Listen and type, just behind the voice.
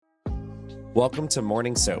Welcome to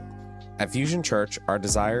Morning Soap. At Fusion Church, our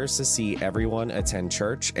desire is to see everyone attend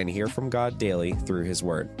church and hear from God daily through His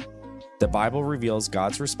Word. The Bible reveals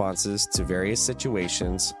God's responses to various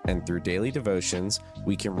situations, and through daily devotions,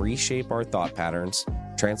 we can reshape our thought patterns,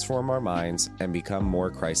 transform our minds, and become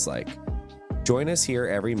more Christ-like. Join us here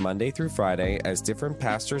every Monday through Friday as different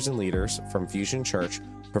pastors and leaders from Fusion Church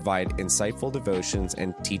provide insightful devotions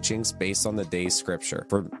and teachings based on the day's scripture.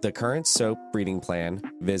 For the current soap reading plan,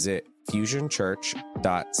 visit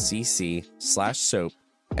fusionchurch.cc/soap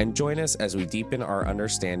and join us as we deepen our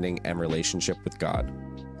understanding and relationship with God.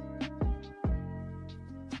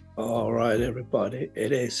 All right, everybody.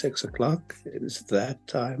 It is 6 o'clock. It's that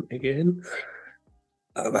time again.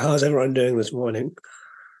 How's everyone doing this morning?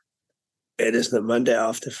 It is the Monday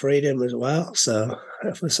after freedom as well. So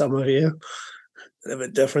for some of you, they have a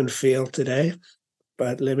different feel today.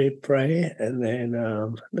 But let me pray, and then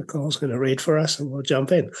Nicole's going to read for us, and we'll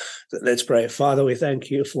jump in. So let's pray. Father, we thank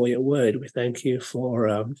you for your word. We thank you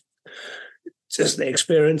for just the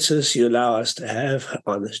experiences you allow us to have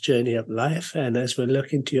on this journey of life. And as we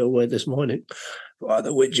look into your word this morning,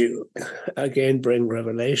 Father, would you again bring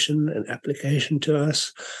revelation and application to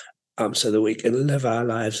us so that we can live our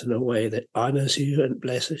lives in a way that honors you and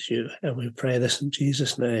blesses you. And we pray this in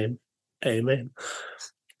Jesus' name. Amen.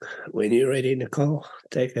 When you're ready, Nicole,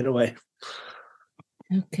 take it away.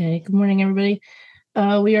 Okay. Good morning, everybody.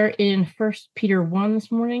 We are in 1 Peter 1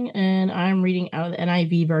 this morning, and I'm reading out of the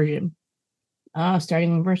NIV version.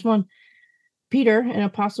 Starting in verse 1. Peter, an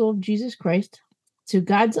apostle of Jesus Christ, to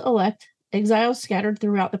God's elect, exiles scattered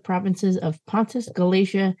throughout the provinces of Pontus,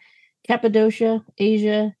 Galatia, Cappadocia,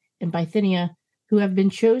 Asia, and Bithynia, who have been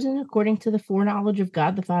chosen according to the foreknowledge of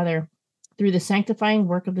God the Father, through the sanctifying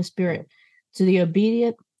work of the Spirit, to the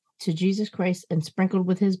obedient to Jesus Christ and sprinkled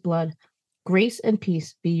with his blood, grace and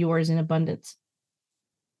peace be yours in abundance.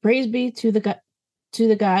 Praise be to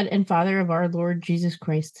the God and Father of our Lord Jesus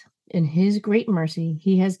Christ. In his great mercy,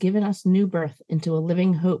 he has given us new birth into a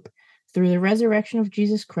living hope through the resurrection of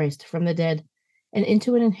Jesus Christ from the dead, and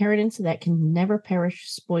into an inheritance that can never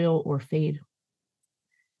perish, spoil, or fade.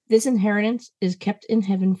 This inheritance is kept in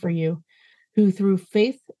heaven for you, who through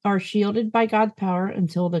faith are shielded by God's power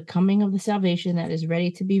until the coming of the salvation that is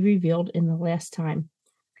ready to be revealed in the last time.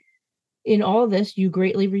 In all this you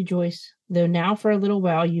greatly rejoice, though now for a little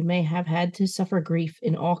while you may have had to suffer grief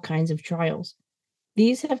in all kinds of trials.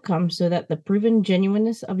 These have come so that the proven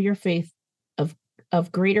genuineness of your faith, of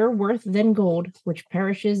greater worth than gold, which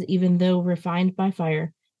perishes even though refined by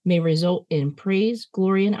fire, may result in praise,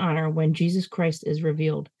 glory, and honor when Jesus Christ is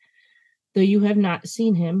revealed. Though you have not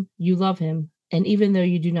seen him, you love him, and even though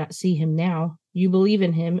you do not see him now, you believe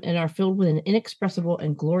in him and are filled with an inexpressible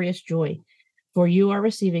and glorious joy, for you are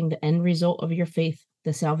receiving the end result of your faith,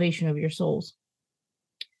 the salvation of your souls.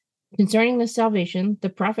 Concerning this salvation, the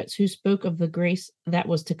prophets who spoke of the grace that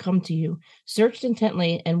was to come to you searched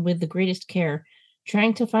intently and with the greatest care,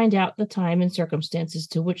 trying to find out the time and circumstances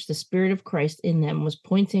to which the Spirit of Christ in them was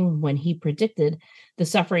pointing when he predicted the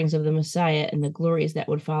sufferings of the Messiah and the glories that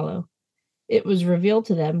would follow. It was revealed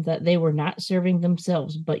to them that they were not serving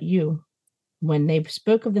themselves, but you, when they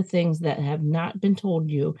spoke of the things that have not been told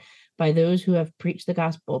you by those who have preached the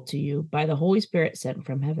gospel to you by the Holy Spirit sent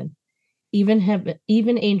from heaven.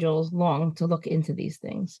 Even angels long to look into these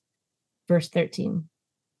things. Verse 13.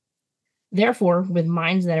 Therefore, with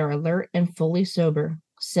minds that are alert and fully sober,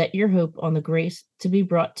 set your hope on the grace to be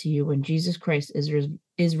brought to you when Jesus Christ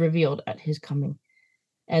is revealed at his coming.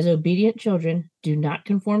 As obedient children, do not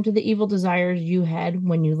conform to the evil desires you had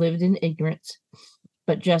when you lived in ignorance.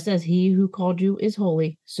 But just as he who called you is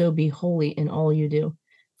holy, so be holy in all you do.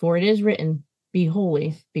 For it is written, be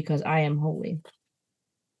holy, because I am holy.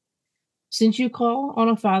 Since you call on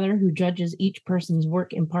a Father who judges each person's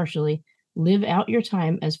work impartially, live out your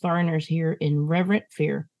time as foreigners here in reverent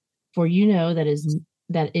fear. For you know that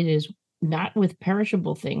it is not with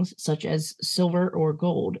perishable things, such as silver or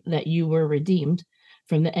gold, that you were redeemed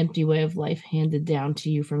from the empty way of life handed down to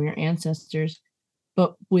you from your ancestors,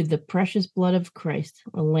 but with the precious blood of Christ,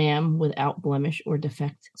 a lamb without blemish or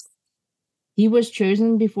defect. He was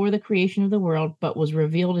chosen before the creation of the world, but was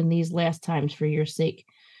revealed in these last times for your sake.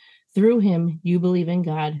 Through him, you believe in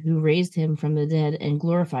God, who raised him from the dead and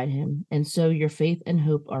glorified him, and so your faith and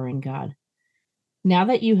hope are in God. Now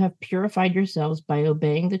that you have purified yourselves by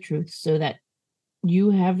obeying the truth, so that you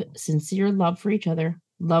have sincere love for each other,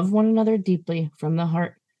 love one another deeply from the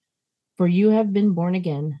heart. For you have been born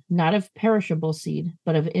again, not of perishable seed,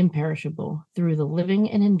 but of imperishable, through the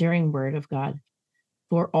living and enduring word of God.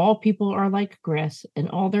 For all people are like grass, and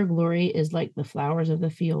all their glory is like the flowers of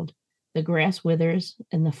the field. The grass withers,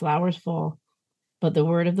 and the flowers fall, but the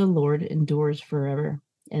word of the Lord endures forever.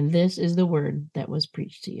 And this is the word that was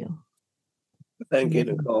preached to you. Thank you,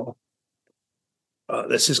 Nicole.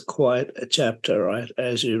 This is quite a chapter, right?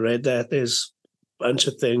 As you read that, there's a bunch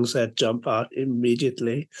of things that jump out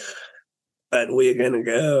immediately. But we're going to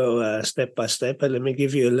go step by step. But let me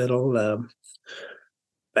give you a little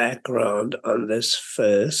background on this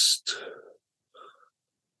first.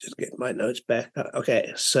 Just get my notes back.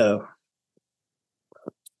 Okay, so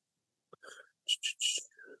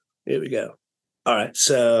here we go. All right,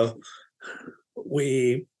 so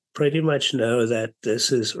we pretty much know that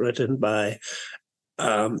this is written by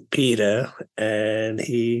Peter, and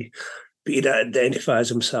Peter identifies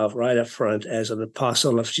himself right up front as an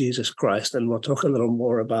apostle of Jesus Christ, and we'll talk a little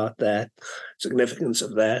more about that, significance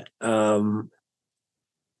of that.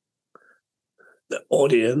 The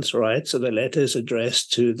audience, right? So the letter is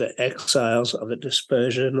addressed to the exiles of the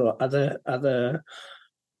dispersion, or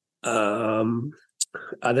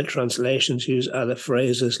other translations use other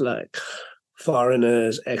phrases like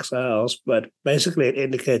foreigners, exiles, but basically it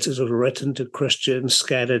indicates it was written to Christians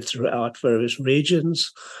scattered throughout various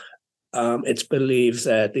regions. It's believed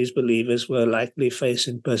that these believers were likely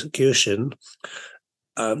facing persecution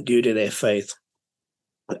due to their faith.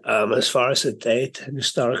 As far as the date and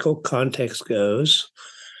historical context goes,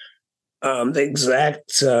 the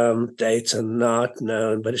exact dates are not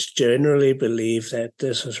known, but it's generally believed that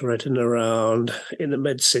this was written around in the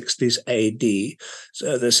mid-60s AD.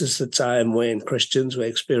 So this is the time when Christians were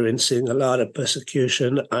experiencing a lot of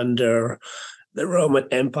persecution under the Roman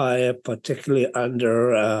Empire, particularly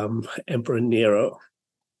under Emperor Nero.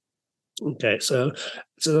 Okay, so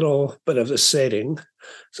it's a little bit of the setting.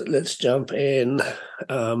 So let's jump in,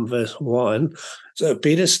 verse 1. So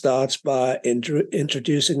Peter starts by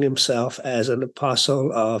introducing himself as an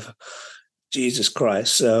apostle of Jesus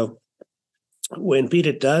Christ. So when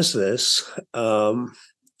Peter does this,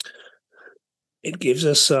 it gives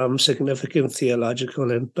us some significant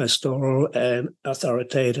theological and pastoral and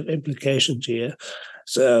authoritative implications here.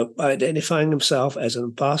 So by identifying himself as an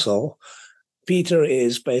apostle, Peter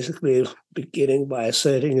is basically beginning by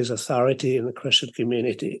asserting his authority in the Christian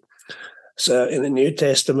community. So in the New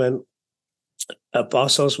Testament,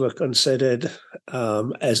 apostles were considered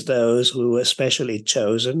as those who were specially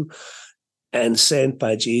chosen and sent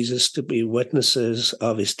by Jesus to be witnesses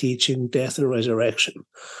of his teaching, death, and resurrection.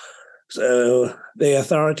 So their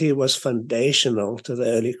authority was foundational to the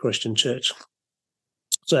early Christian church.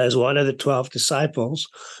 So as one of the 12 disciples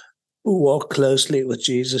who walked closely with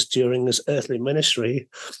Jesus during his earthly ministry,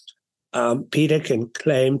 Peter can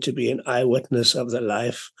claim to be an eyewitness of the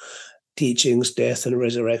life, teachings, death, and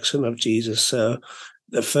resurrection of Jesus. So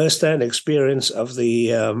the first-hand experience of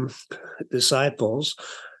the disciples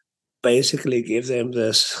basically give them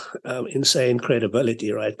this insane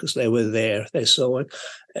credibility, right? Because they were there, they saw it.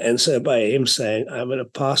 And so by him saying, I'm an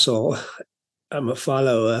apostle, I'm a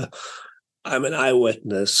follower, I'm an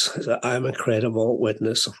eyewitness, so I'm a credible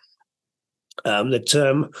witness. The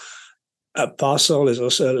term apostle is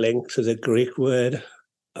also linked to the Greek word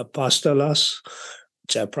apostolos,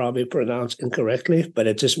 which I probably pronounced incorrectly, but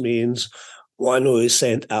it just means one who is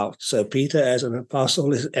sent out. So Peter, as an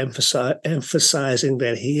apostle, is emphasizing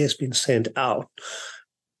that he has been sent out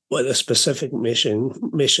with a specific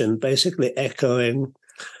mission, basically echoing,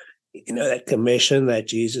 that commission that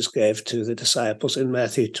Jesus gave to the disciples in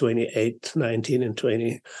Matthew 28, 19 and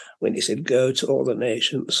 20, when he said, go to all the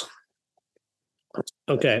nations.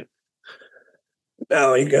 Okay.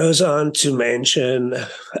 Now he goes on to mention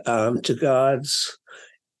to God's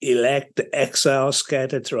elect exiles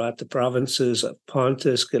scattered throughout the provinces of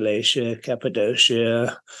Pontus, Galatia,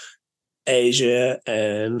 Cappadocia, Asia,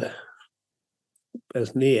 and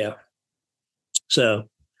Bithynia. So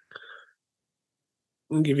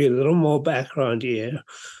I'll give you a little more background here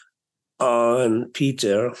on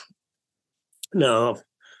Peter. Now,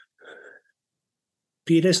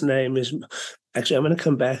 Peter's name is, actually, I'm going to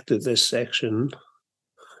come back to this section.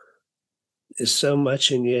 There's so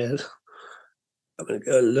much in here. I'm going to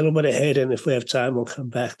go a little bit ahead, and if we have time, we'll come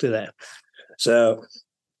back to that. So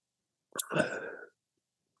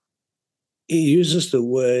he uses the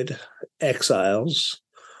word exiles,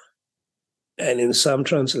 and in some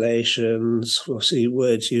translations, we'll see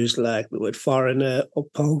words used like the word foreigner or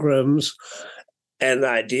pilgrims. And the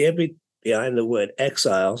idea behind the word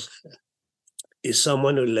exiles is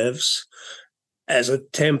someone who lives as a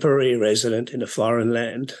temporary resident in a foreign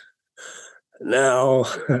land. Now,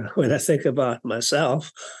 when I think about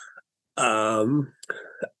myself, I'm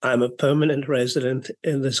a permanent resident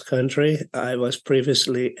in this country. I was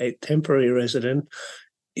previously a temporary resident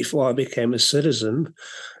before I became a citizen.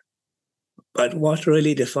 But what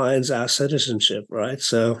really defines our citizenship, right?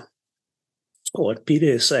 So what Peter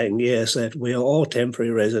is saying here is that we are all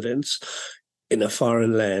temporary residents in a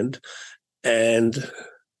foreign land. And let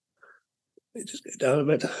me just go down a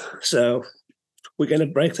bit. So we're going to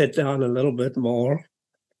break that down a little bit more.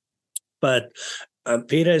 But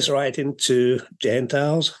Peter is writing to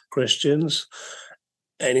Gentiles, Christians,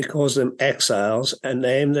 and he calls them exiles, a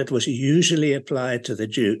name that was usually applied to the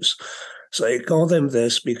Jews. So he called them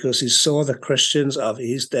this because he saw the Christians of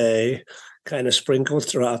his day kind of sprinkled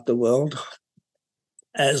throughout the world,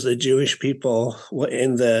 as the Jewish people were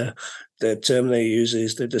in the term they use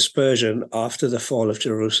is the dispersion after the fall of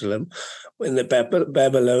Jerusalem, when the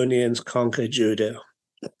Babylonians conquered Judah.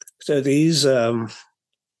 So these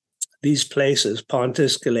places,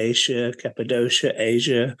 Pontus, Galatia, Cappadocia,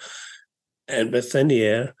 Asia, and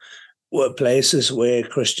Bithynia, were places where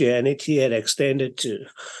Christianity had extended to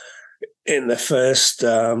in the first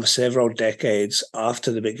several decades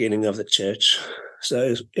after the beginning of the church.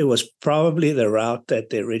 So it was probably the route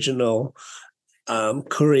that the original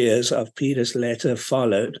couriers of Peter's letter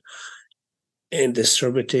followed in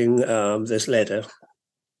distributing this letter.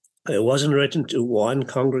 It wasn't written to one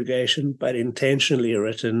congregation, but intentionally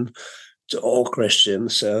written to all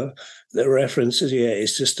Christians. So the references here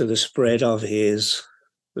is just to the spread of his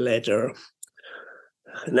letter.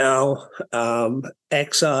 Now,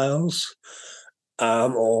 exiles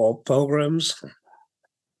or pilgrims,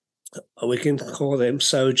 we can call them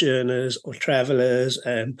sojourners or travelers,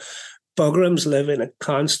 and pilgrims live in a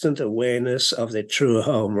constant awareness of their true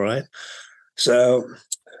home, right? So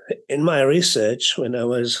in my research, when I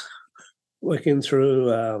was working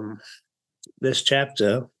through this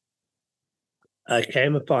chapter, I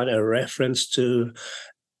came upon a reference to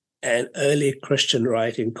an early Christian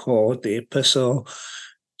writing called the Epistle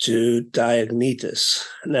to Diognetus.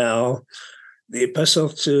 Now, the Epistle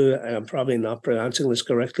to, and I'm probably not pronouncing this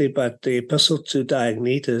correctly, but the Epistle to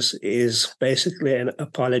Diognetus is basically an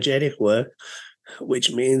apologetic work,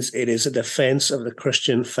 which means it is a defense of the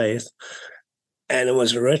Christian faith. And it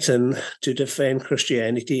was written to defend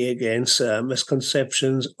Christianity against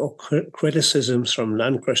misconceptions or criticisms from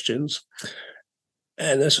non-Christians.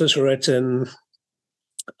 And this was written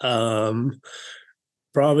probably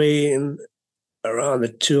in around the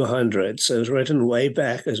 200s. So it was written way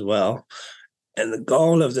back as well. And the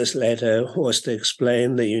goal of this letter was to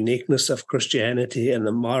explain the uniqueness of Christianity and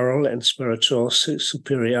the moral and spiritual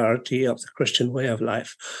superiority of the Christian way of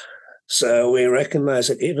life. So we recognize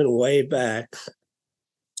that even way back,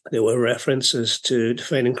 there were references to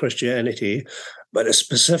defending Christianity, but a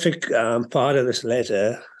specific part of this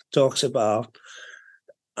letter talks about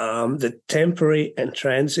the temporary and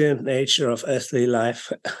transient nature of earthly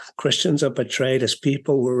life. Christians are portrayed as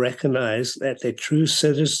people who recognize that their true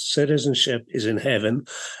citizenship is in heaven,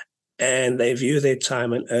 and they view their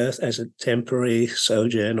time on earth as a temporary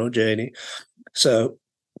sojourn or journey. So,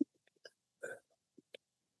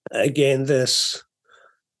 again, this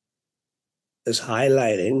is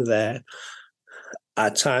highlighting that our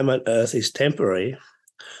time on earth is temporary,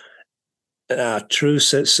 and our true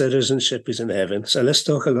citizenship is in heaven. So let's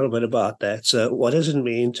talk a little bit about that. So what does it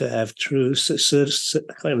mean to have true citizenship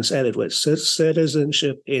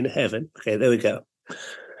in heaven? Okay, there we go.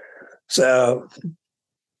 So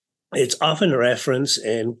it's often referenced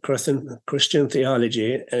in Christian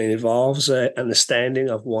theology, and it involves an understanding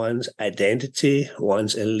of one's identity,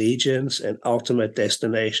 one's allegiance, and ultimate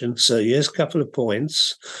destination. So here's a couple of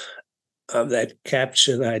points that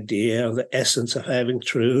capture the idea of the essence of having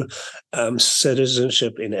true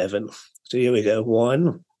citizenship in heaven. So here we go.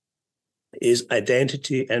 One is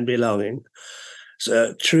identity and belonging.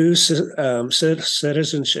 So true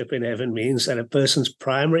citizenship in heaven means that a person's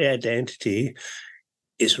primary identity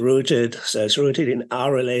is rooted. So it's rooted in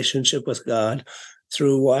our relationship with God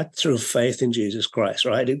through what? Through faith in Jesus Christ,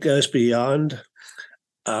 right? It goes beyond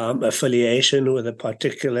affiliation with a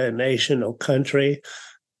particular nation or country.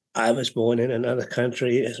 I was born in another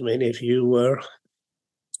country, as many of you were.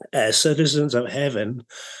 As citizens of heaven,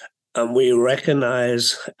 we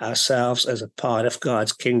recognize ourselves as a part of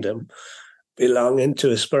God's kingdom, belonging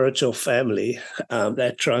to a spiritual family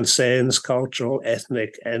that transcends cultural,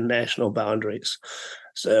 ethnic, and national boundaries.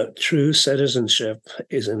 So true citizenship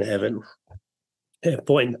is in heaven.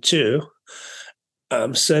 Point two,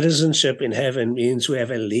 citizenship in heaven means we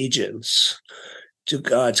have allegiance to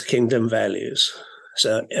God's kingdom values.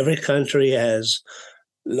 So every country has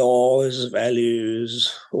laws,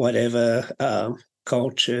 values, whatever,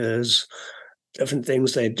 cultures, different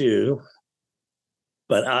things they do.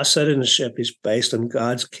 But our citizenship is based on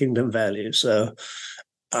God's kingdom values. So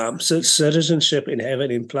So citizenship in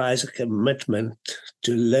heaven implies a commitment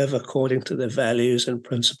to live according to the values and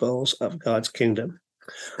principles of God's kingdom.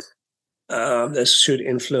 This should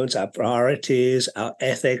influence our priorities, our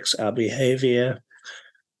ethics, our behavior.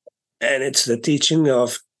 And it's the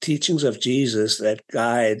teachings of Jesus that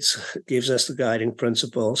gives us the guiding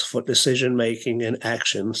principles for decision-making and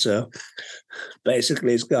action. So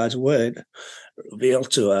basically, it's God's word revealed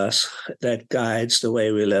to us that guides the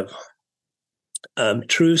way we live.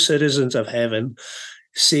 True citizens of heaven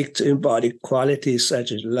seek to embody qualities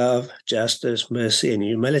such as love, justice, mercy, and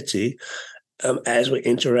humility as we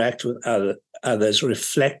interact with others,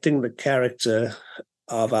 reflecting the character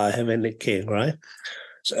of our heavenly King, right?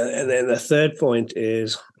 So, and then the third point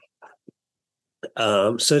is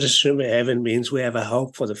citizenship in heaven means we have a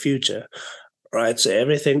hope for the future, right? So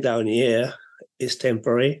everything down here is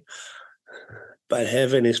temporary, but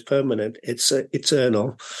heaven is permanent. It's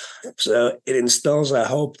eternal. So it instills a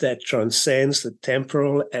hope that transcends the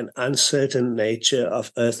temporal and uncertain nature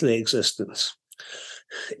of earthly existence.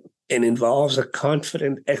 It involves a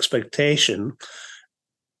confident expectation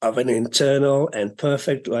of an eternal and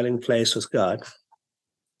perfect dwelling place with God.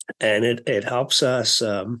 And it helps us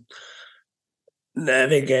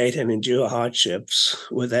navigate and endure hardships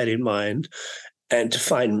with that in mind, and to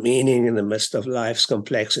find meaning in the midst of life's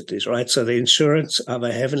complexities, right? So the assurance of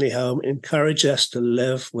a heavenly home encourages us to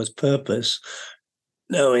live with purpose,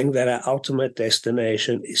 knowing that our ultimate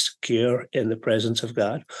destination is secure in the presence of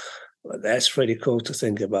God. Well, that's pretty cool to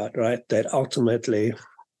think about, right? That ultimately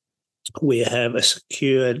we have a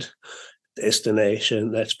secured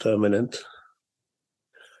destination that's permanent.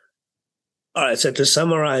 All right, so to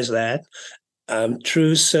summarize that,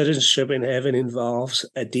 true citizenship in heaven involves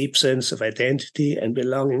a deep sense of identity and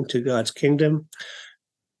belonging to God's kingdom,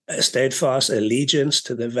 a steadfast allegiance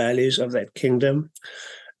to the values of that kingdom,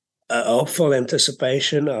 a hopeful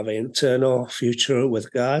anticipation of an eternal future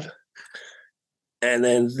with God. And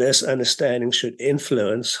then this understanding should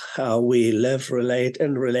influence how we live, relate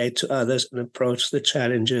to others, and approach the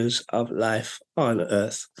challenges of life on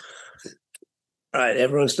earth. All right,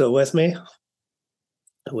 everyone still with me?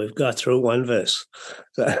 We've got through one verse.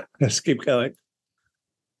 So let's keep going.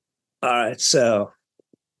 All right, so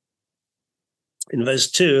in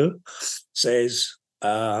verse 2 says,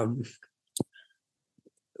 who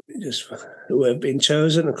have been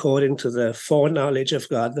chosen according to the foreknowledge of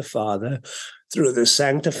God the Father through the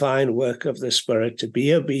sanctifying work of the Spirit to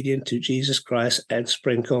be obedient to Jesus Christ and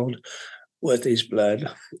sprinkled with his blood.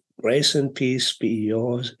 Grace and peace be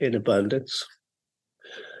yours in abundance.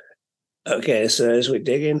 Okay, so as we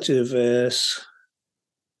dig into verse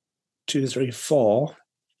 2, 3, 4,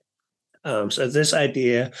 so this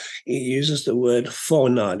idea, he uses the word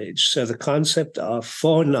foreknowledge. So the concept of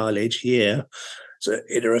foreknowledge here, so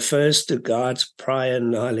it refers to God's prior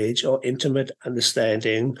knowledge or intimate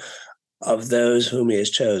understanding of those whom he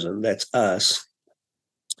has chosen. That's us.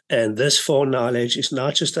 And this foreknowledge is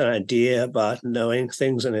not just an idea about knowing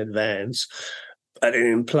things in advance, but it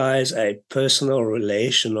implies a personal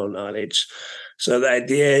relational knowledge. So the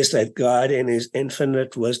idea is that God in his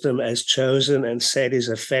infinite wisdom has chosen and set his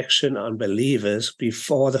affection on believers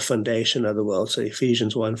before the foundation of the world. So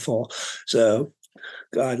Ephesians 1:4. So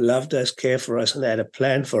God loved us, cared for us, and had a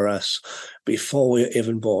plan for us before we were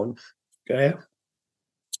even born. Okay?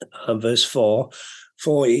 Verse 4,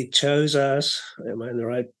 for he chose us. Am I in the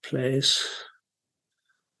right place?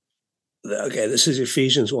 Okay, this is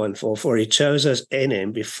Ephesians 1:4. For he chose us in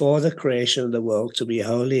him before the creation of the world to be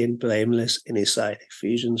holy and blameless in his sight.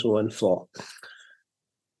 Ephesians 1:4.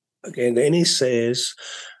 Okay, and then he says,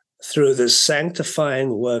 through the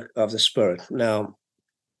sanctifying work of the Spirit. Now,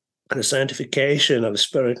 the sanctification of the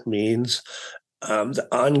Spirit means the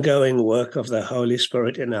ongoing work of the Holy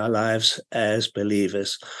Spirit in our lives as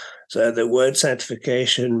believers. So the word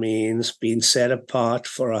sanctification means being set apart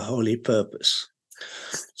for a holy purpose.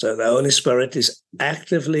 So the Holy Spirit is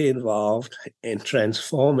actively involved in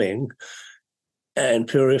transforming and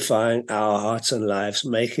purifying our hearts and lives,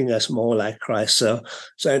 making us more like Christ. So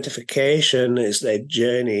sanctification is that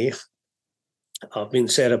journey of being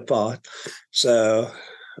set apart. So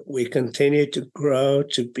we continue to grow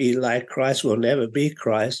to be like Christ. We'll never be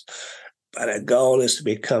Christ, but our goal is to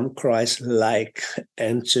become Christ-like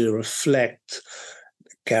and to reflect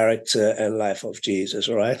character and life of Jesus,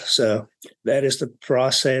 right? So that is the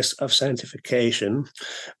process of sanctification,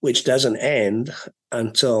 which doesn't end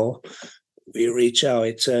until we reach our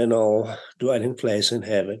eternal dwelling place in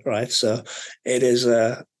heaven, right? So it is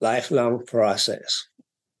a lifelong process.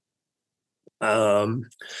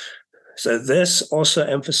 So this also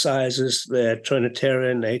emphasizes the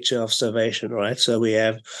Trinitarian nature of salvation, right? So we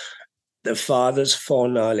have the Father's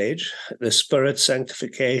foreknowledge, the Spirit's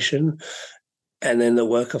sanctification, and then the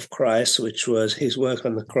work of Christ, which was his work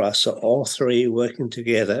on the cross. So all three working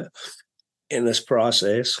together in this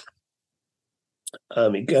process.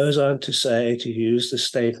 He goes on to say, to use the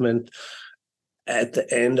statement at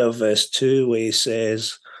the end of verse 2, where he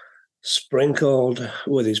says, sprinkled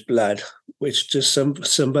with his blood, which just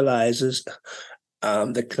symbolizes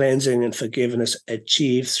the cleansing and forgiveness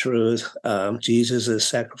achieved through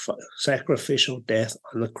Jesus' sacrificial death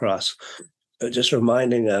on the cross. So just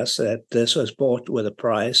reminding us that this was bought with a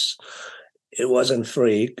price. It wasn't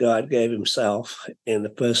free. God gave himself in the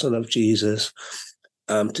person of Jesus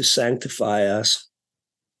to sanctify us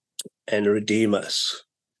and redeem us.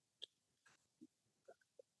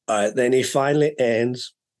 All right, then he finally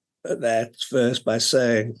ends that verse by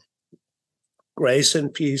saying, grace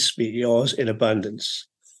and peace be yours in abundance.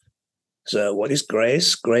 So what is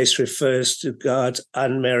grace? Grace refers to God's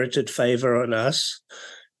unmerited favor on us,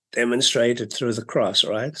 demonstrated through the cross,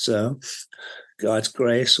 right? So God's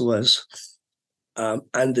grace was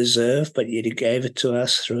undeserved, but yet he gave it to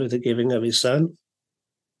us through the giving of his son.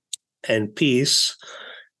 And peace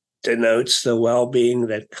denotes the well-being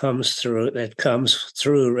that comes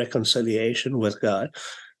through reconciliation with God.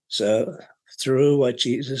 So through what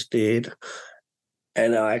Jesus did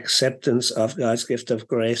and our acceptance of God's gift of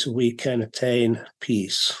grace, we can attain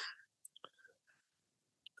peace.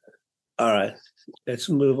 All right, let's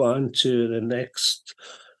move on to the next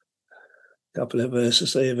couple of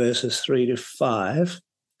verses, verses 3 to 5.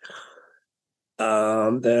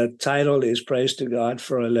 The title is Praise to God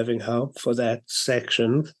for a Living Hope for that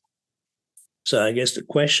section. So I guess the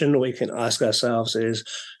question we can ask ourselves is,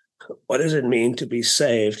 what does it mean to be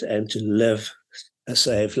saved and to live a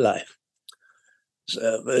saved life?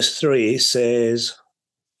 So verse 3 says,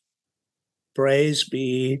 praise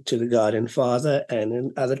be to the God and Father, and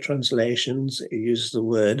in other translations, it uses the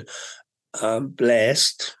word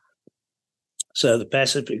blessed. So the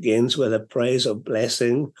passage begins with a praise or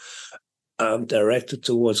blessing directed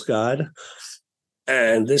towards God.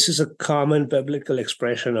 And this is a common biblical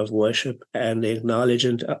expression of worship and the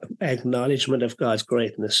acknowledgement of God's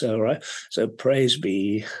greatness. So, right? So praise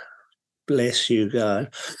be, bless you,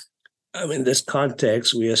 God. In this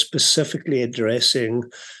context, we are specifically addressing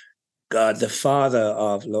God, the Father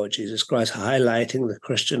of Lord Jesus Christ, highlighting the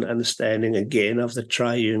Christian understanding again of the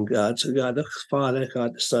triune God. So God the Father,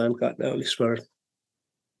 God the Son, God the Holy Spirit.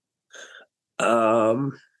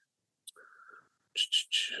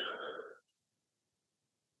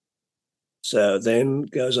 So then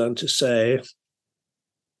goes on to say,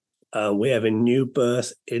 we have a new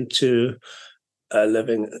birth into a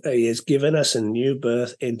living, he has given us a new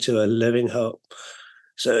birth into a living hope.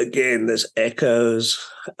 So again, this echoes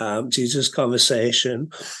Jesus'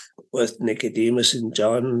 conversation with Nicodemus in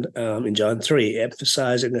John 3,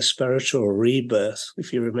 emphasizing a spiritual rebirth,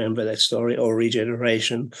 if you remember that story, or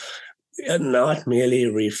regeneration. We are not merely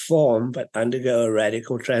reformed, but undergo a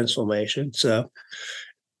radical transformation. So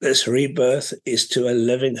this rebirth is to a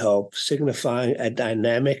living hope, signifying a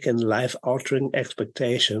dynamic and life-altering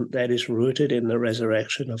expectation that is rooted in the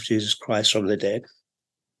resurrection of Jesus Christ from the dead.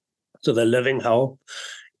 So the living hope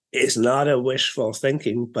is not a wishful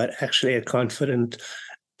thinking, but actually a confident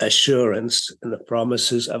assurance in the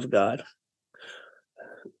promises of God.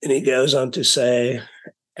 And he goes on to say,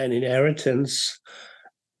 an inheritance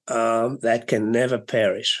that can never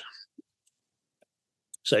perish.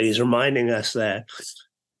 So he's reminding us that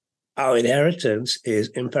our inheritance is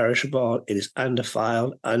imperishable, it is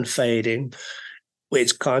undefiled, unfading,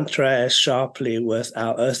 which contrasts sharply with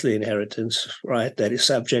our earthly inheritance, right, that is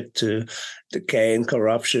subject to decay and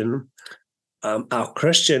corruption. Our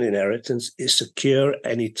Christian inheritance is secure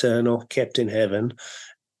and eternal, kept in heaven,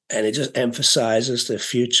 and it just emphasizes the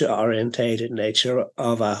future-orientated nature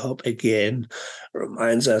of our hope again,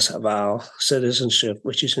 reminds us of our citizenship,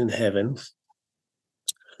 which is in heaven.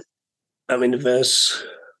 Verse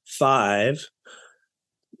 5,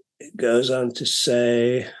 it goes on to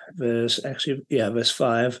say, verse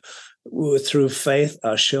 5, we through faith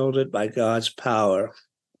are shielded by God's power.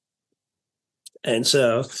 And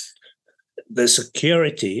so the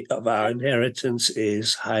security of our inheritance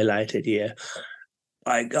is highlighted here.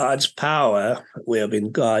 By God's power, we have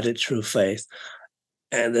been guarded through faith.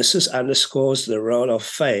 And this underscores the role of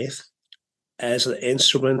faith as the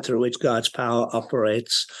instrument through which God's power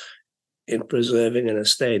operates in preserving and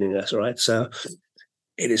sustaining us, right? So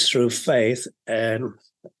it is through faith. And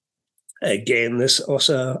again, this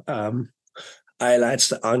also highlights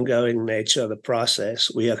the ongoing nature of the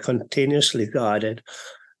process. We are continuously guarded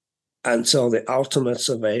until the ultimate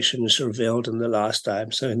salvation is revealed in the last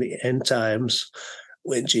time. So in the end times,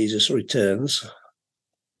 when Jesus returns.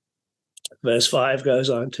 Verse 5 goes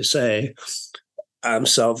on to say,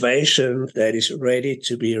 salvation that is ready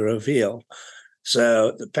to be revealed.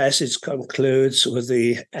 So the passage concludes with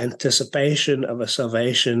the anticipation of a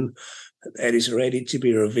salvation that is ready to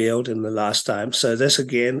be revealed in the last time. So this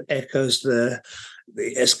again echoes the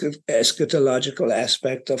eschatological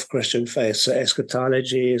aspect of Christian faith. So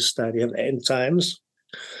eschatology is study of end times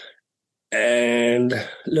and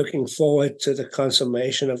looking forward to the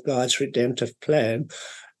consummation of God's redemptive plan,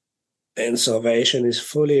 and salvation is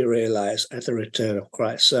fully realized at the return of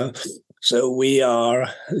Christ. So we are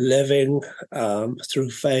living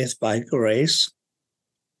through faith by grace,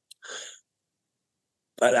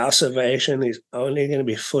 but our salvation is only going to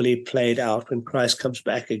be fully played out when Christ comes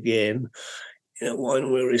back again.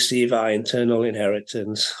 When we receive our eternal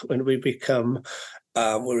inheritance, when we become,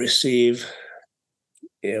 we receive,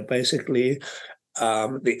 basically,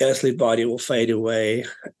 the earthly body will fade away,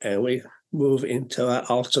 and we move into our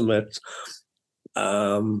ultimate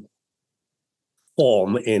form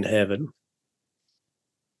in heaven.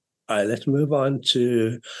 All right, let's move on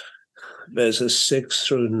to verses 6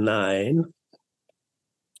 through 9.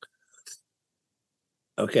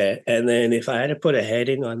 Okay, and then if I had to put a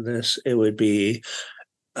heading on this, it would be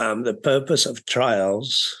the purpose of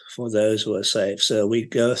trials for those who are saved. So we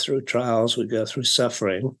go through trials, we go through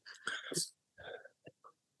suffering.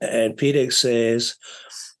 And Peter says,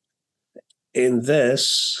 in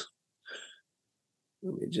this,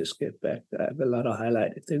 let me just get back. I have a lot of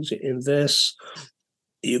highlighted things. In this,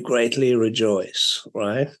 you greatly rejoice,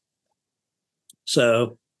 right?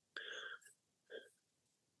 So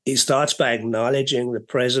he starts by acknowledging the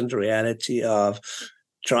present reality of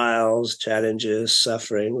trials, challenges,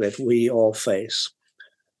 suffering that we all face.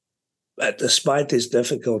 But despite these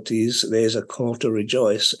difficulties, there's a call to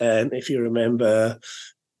rejoice. And if you remember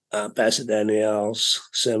Pastor Daniel's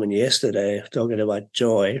sermon yesterday, talking about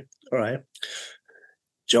joy, right?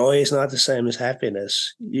 Joy is not the same as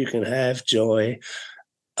happiness. You can have joy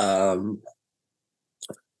even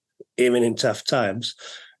in tough times.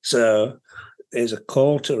 So there's a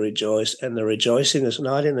call to rejoice, and the rejoicing is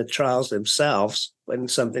not in the trials themselves, but in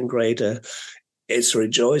something greater. It's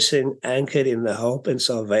rejoicing anchored in the hope and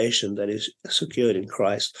salvation that is secured in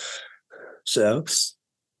Christ. So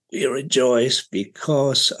we rejoice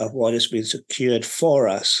because of what has been secured for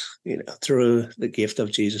us, through the gift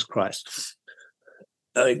of Jesus Christ.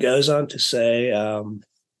 It goes on to say, our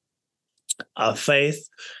faith,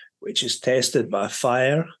 which is tested by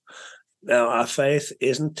fire. Now, our faith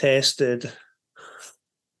isn't tested.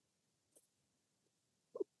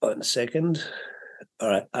 One second. All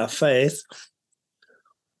right. Our faith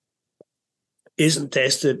isn't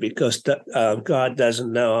tested because God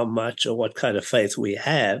doesn't know how much or what kind of faith we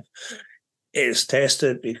have. It's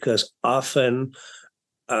tested because often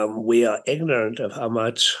we are ignorant of how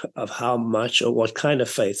much or what kind of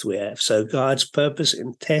faith we have. So God's purpose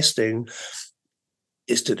in testing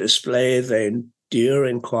is to display the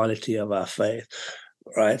enduring quality of our faith,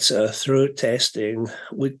 right? So through testing,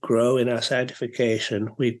 we grow in our sanctification.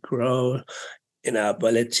 We grow in our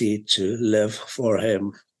ability to live for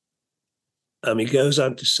Him. He goes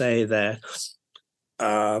on to say that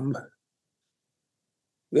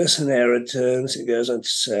this inheritance, he goes on to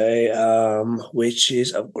say, which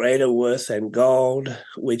is of greater worth than gold,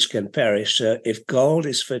 which can perish. So if gold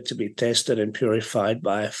is fit to be tested and purified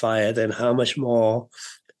by fire, then how much more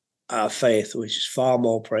our faith, which is far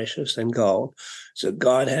more precious than gold. So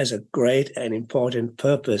God has a great and important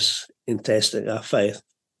purpose in testing our faith.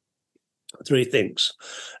 3 things.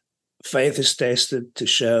 Faith is tested to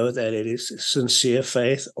show that it is sincere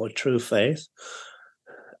faith or true faith.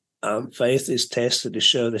 Faith is tested to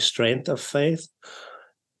show the strength of faith.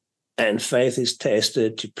 And faith is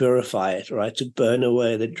tested to purify it, right? To burn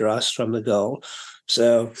away the dross from the gold.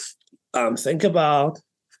 So think about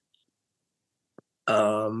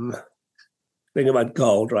gold,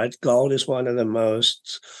 right? Gold is one of the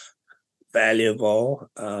most valuable,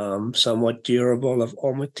 somewhat durable of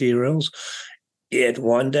all materials. Yet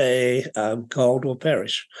one day gold will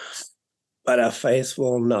perish, but our faith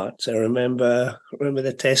will not. So remember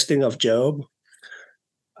the testing of Job.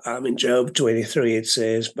 In Job 23, it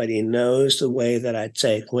says, "But he knows the way that I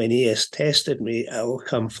take. When he has tested me, I will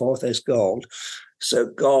come forth as gold." So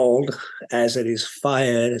gold, as it is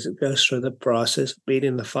fired, as it goes through the process, beat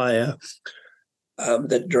in the fire,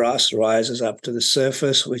 the dross rises up to the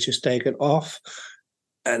surface, which is taken off.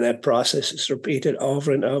 And that process is repeated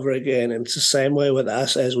over and over again. And it's the same way with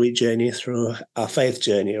us as we journey through our faith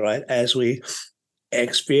journey, right? As we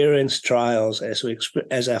experience trials, as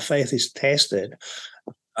our faith is tested,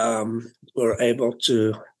 we're able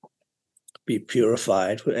to be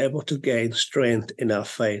purified. We're able to gain strength in our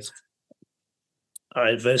faith. All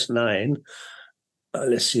right, verse 9.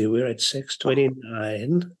 Let's see, we're at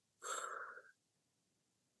 6:29.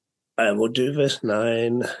 I will do verse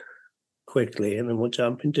 9 quickly, and then we'll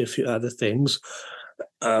jump into a few other things.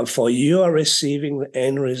 For you are receiving the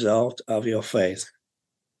end result of your faith.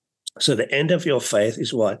 So the end of your faith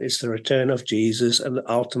is what? It's the return of Jesus and the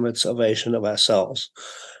ultimate salvation of our souls.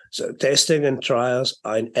 So testing and trials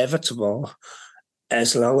are inevitable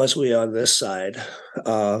as long as we are on this side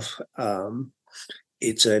of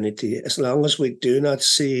eternity. As long as we do not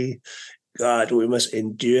see God, we must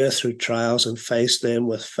endure through trials and face them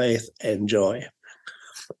with faith and joy.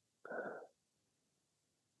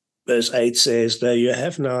 Verse 8 says, though you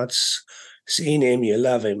have not seen him, you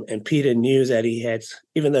love him. And Peter knew that he had,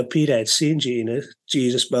 even though Peter had seen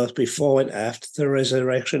Jesus both before and after the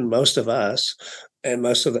resurrection, most of us and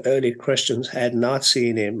most of the early Christians had not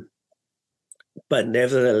seen him, but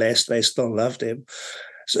nevertheless, they still loved him.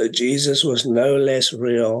 So Jesus was no less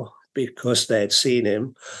real because they had seen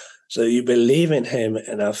him. So you believe in him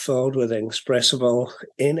and are filled with inexpressible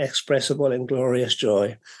and glorious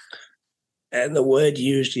joy. And the word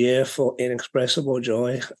used here for inexpressible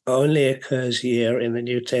joy only occurs here in the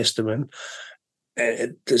New Testament. And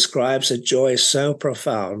it describes a joy so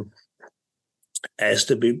profound as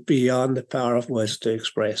to be beyond the power of words to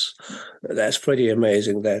express. That's pretty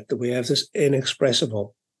amazing that we have this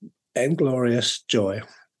inexpressible and glorious joy.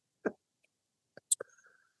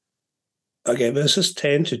 Okay, verses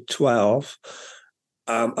 10 to 12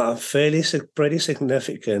 are pretty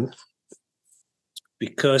significant,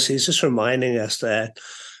 because he's just reminding us that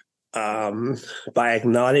by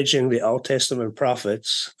acknowledging the Old Testament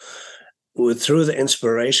prophets, through the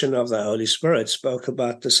inspiration of the Holy Spirit, spoke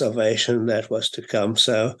about the salvation that was to come.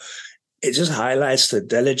 So it just highlights the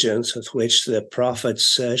diligence with which the prophets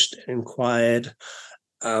searched and inquired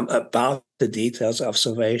about the details of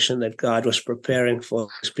salvation that God was preparing for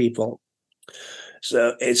his people.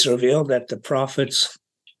 So it's revealed that the prophets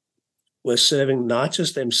were serving not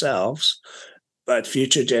just themselves, but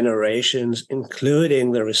future generations,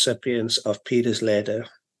 including the recipients of Peter's letter.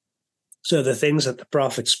 So the things that the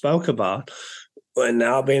prophet spoke about were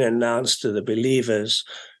now being announced to the believers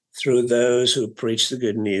through those who preach the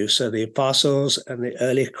good news. So the apostles and the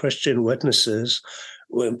early Christian witnesses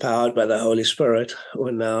were empowered by the Holy Spirit,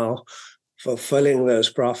 were now fulfilling those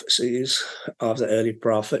prophecies of the early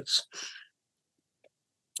prophets.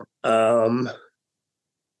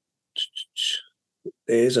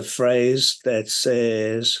 There's a phrase that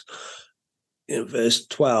says, in verse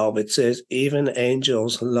 12, it says, even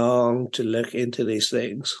angels long to look into these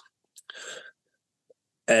things.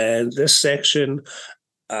 And this section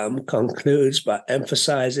concludes by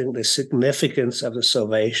emphasizing the significance of the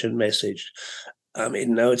salvation message. It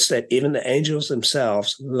notes that even the angels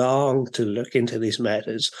themselves long to look into these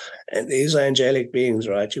matters. And these are angelic beings,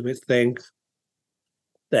 right? You would think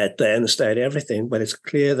that they understand everything, but it's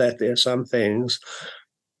clear that there are some things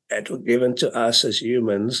that were given to us as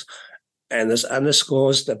humans. And this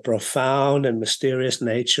underscores the profound and mysterious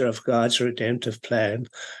nature of God's redemptive plan.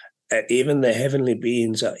 And even the heavenly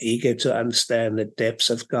beings are eager to understand the depths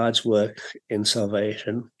of God's work in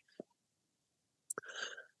salvation.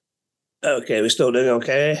 Okay, we're still doing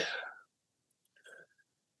okay?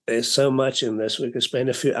 There's so much in this. We could spend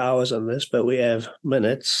a few hours on this, but we have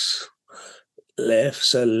minutes left.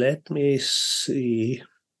 So let me see.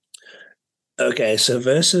 Okay, so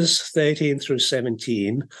verses 13 through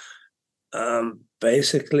 17,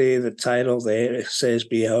 basically the title there says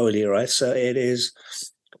be holy, right? So it is,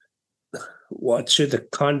 what should the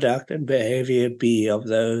conduct and behavior be of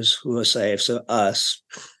those who are saved? So us.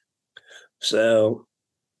 So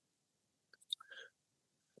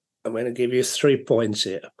I'm going to give you 3 points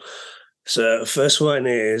here. So first one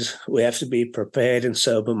is we have to be prepared and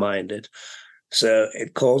sober-minded. So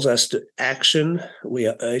it calls us to action. We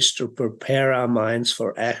are urged to prepare our minds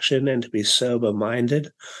for action and to be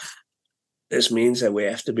sober-minded. This means that we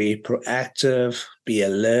have to be proactive, be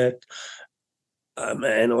alert,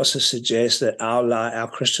 and also suggests that our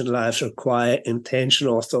Christian lives require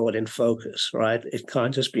intentional thought and focus, right? It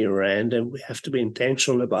can't just be random. We have to be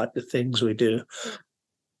intentional about the things we do.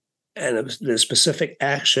 And the specific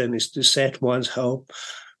action is to set one's hope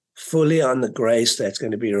fully on the grace that's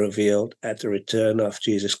going to be revealed at the return of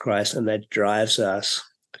Jesus Christ, and that drives us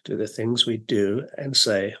to the things we do and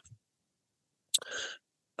say.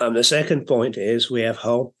 The second point is we have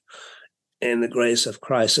hope in the grace of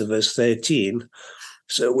Christ, in verse 13.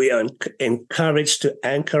 So we are encouraged to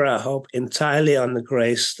anchor our hope entirely on the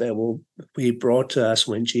grace that will be brought to us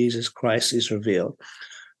when Jesus Christ is revealed.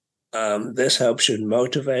 This hope should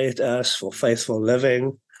motivate us for faithful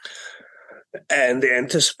living, and the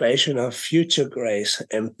anticipation of future grace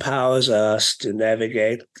empowers us to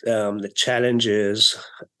navigate the challenges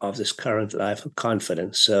of this current life with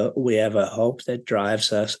confidence. So we have a hope that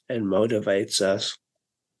drives us and motivates us.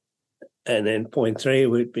 And then point 3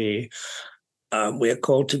 would be we are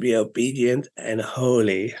called to be obedient and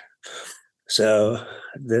holy. So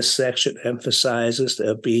this section emphasizes the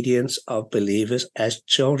obedience of believers as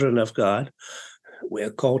children of God. We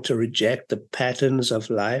are called to reject the patterns of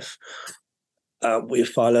life we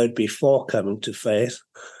followed before coming to faith.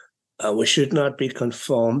 We should not be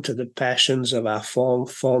conformed to the passions of our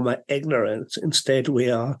former ignorance. Instead, we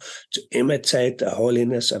are to imitate the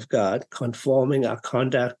holiness of God, conforming our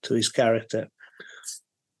conduct to his character.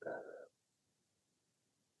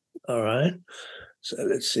 All right. So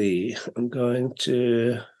let's see. I'm going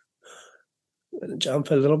to jump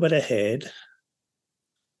a little bit ahead.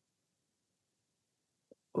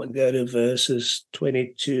 I'm going to go to verses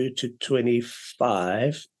 22 to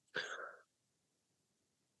 25.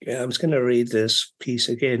 Yeah, I'm just going to read this piece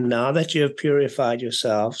again. Now that you have purified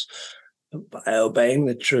yourselves by obeying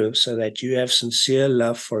the truth, so that you have sincere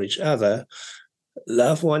love for each other,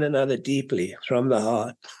 love one another deeply from the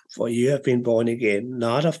heart, for you have been born again,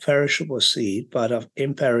 not of perishable seed, but of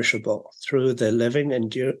imperishable, through the living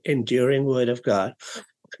and enduring word of God.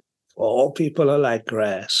 For all people are like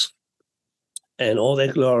grass, and all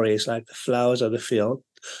their glory is like the flowers of the field.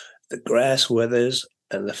 The grass withers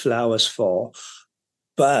and the flowers fall,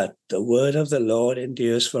 but the word of the Lord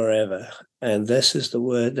endures forever. And this is the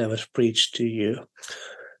word that was preached to you.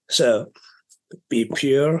 So be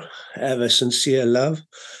pure, have a sincere love.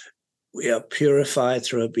 We are purified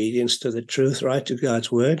through obedience to the truth, right, to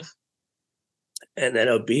God's word. And that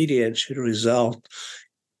obedience should result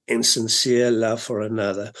in sincere love for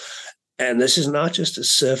another. And this is not just a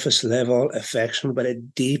surface level affection, but a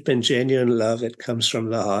deep and genuine love that comes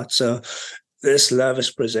from the heart. So this love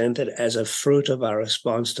is presented as a fruit of our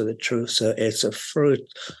response to the truth. So it's a fruit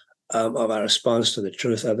of our response to the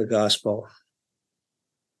truth of the gospel.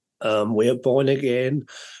 We are born again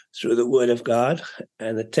through the word of God.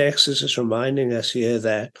 And the text is just reminding us here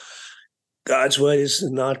that God's word is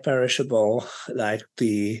not perishable like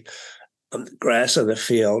the grass of the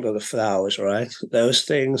field or the flowers, right? Those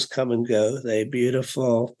things come and go. They're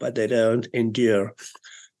beautiful, but they don't endure.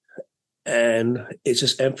 And it's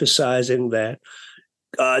just emphasizing that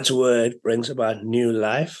God's word brings about new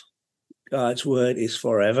life. God's word is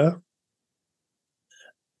forever.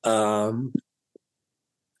 So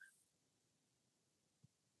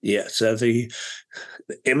the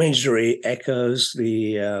imagery echoes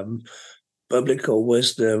the biblical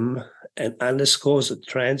wisdom and underscores the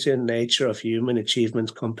transient nature of human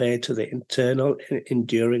achievements compared to the internal and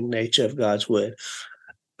enduring nature of God's word.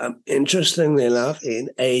 Interestingly enough, in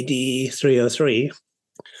AD 303,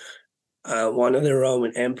 one of the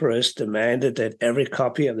Roman emperors demanded that every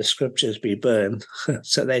copy of the scriptures be burned.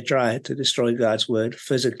 So they tried to destroy God's word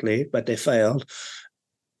physically, but they failed.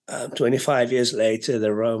 25 years later,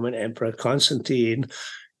 the Roman Emperor Constantine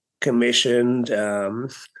commissioned a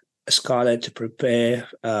scholar to prepare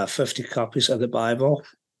 50 copies of the Bible.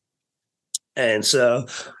 And so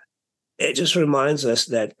it just reminds us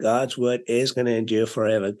that God's word is going to endure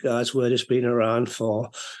forever. God's word has been around for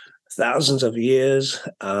thousands of years.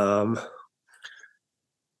 It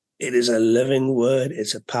is a living word.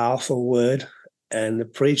 It's a powerful word. And the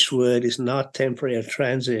preached word is not temporary or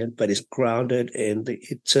transient, but is grounded in the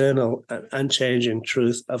eternal and unchanging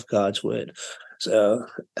truth of God's word. So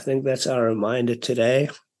I think that's our reminder today.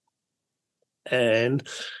 And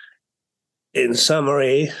in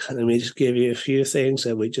summary, let me just give you a few things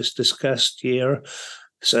that we just discussed here.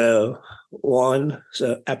 So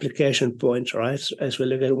application points, right? As we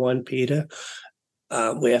look at 1 Peter,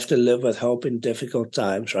 we have to live with hope in difficult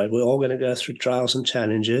times, right? We're all going to go through trials and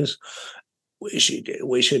challenges. We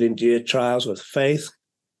should endure trials with faith.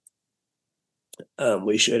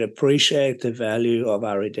 We should appreciate the value of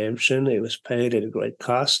our redemption. It was paid at a great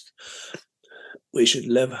cost. We should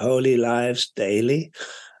live holy lives daily,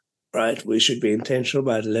 right? We should be intentional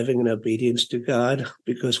about living in obedience to God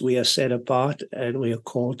because we are set apart and we are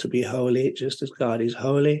called to be holy just as God is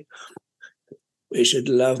holy. We should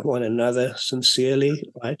love one another sincerely,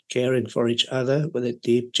 right? Caring for each other with a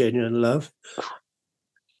deep, genuine love.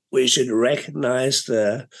 We should recognize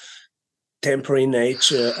the temporary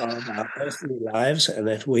nature of our earthly lives and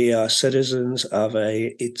that we are citizens of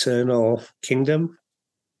an eternal kingdom.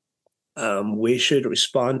 We should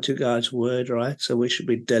respond to God's word, right? So we should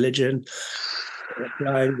be diligent in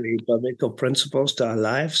applying the biblical principles to our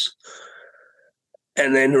lives.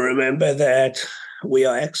 And then remember that we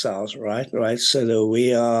are exiles, right? So that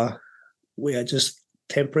we are just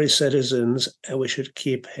temporary citizens, and we should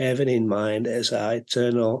keep heaven in mind as our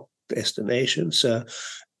eternal destination. So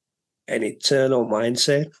an eternal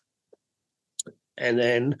mindset. And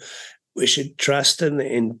then we should trust in the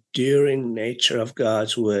enduring nature of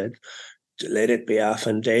God's word, to let it be our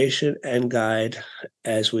foundation and guide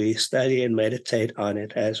as we study and meditate on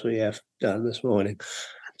it, as we have done this morning.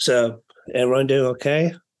 So everyone doing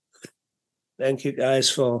okay? Thank you guys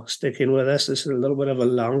for sticking with us. This is a little bit of a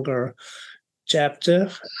longer chapter.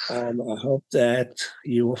 I hope that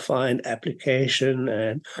you will find application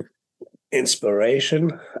and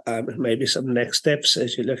inspiration, maybe some next steps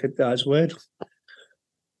as you look at God's word.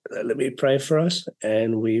 Let me pray for us,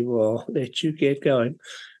 and we will let you get going.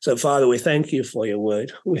 So, Father, we thank you for your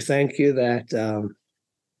word. We thank you that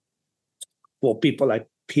for people like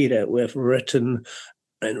Peter, who have written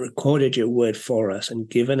and recorded your word for us and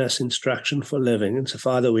given us instruction for living. And so,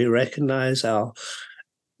 Father, we recognize the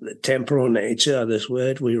temporal nature of this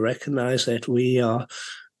word. We recognize that we are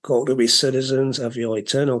called to be citizens of your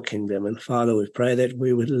eternal kingdom. And Father, we pray that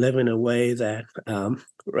we would live in a way that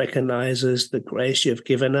recognizes the grace you've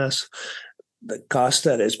given us, the cost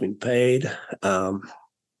that has been paid,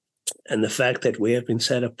 and the fact that we have been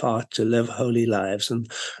set apart to live holy lives.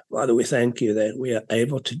 And Father, we thank you that we are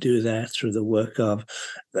able to do that through the work of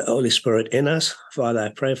the Holy Spirit in us. Father, I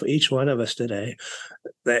pray for each one of us today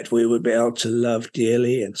that we would be able to love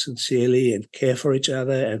dearly and sincerely and care for each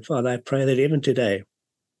other. And Father, I pray that even today,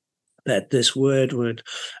 that this word would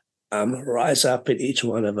rise up in each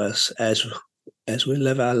one of us as we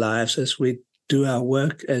live our lives, as we do our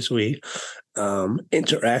work, as we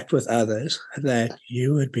interact with others, that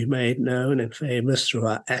you would be made known and famous through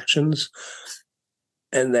our actions,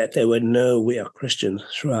 and that they would know we are Christians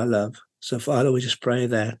through our love. So, Father, we just pray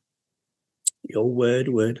that your word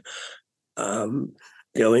would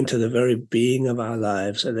go into the very being of our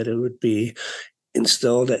lives, and that it would be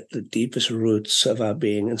installed at the deepest roots of our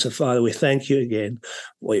being. And so, Father, we thank you again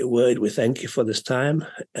for your word. We thank you for this time,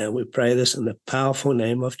 and we pray this in the powerful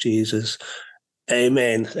name of Jesus.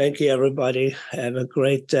 Amen. Thank you, everybody. Have a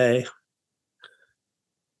great day.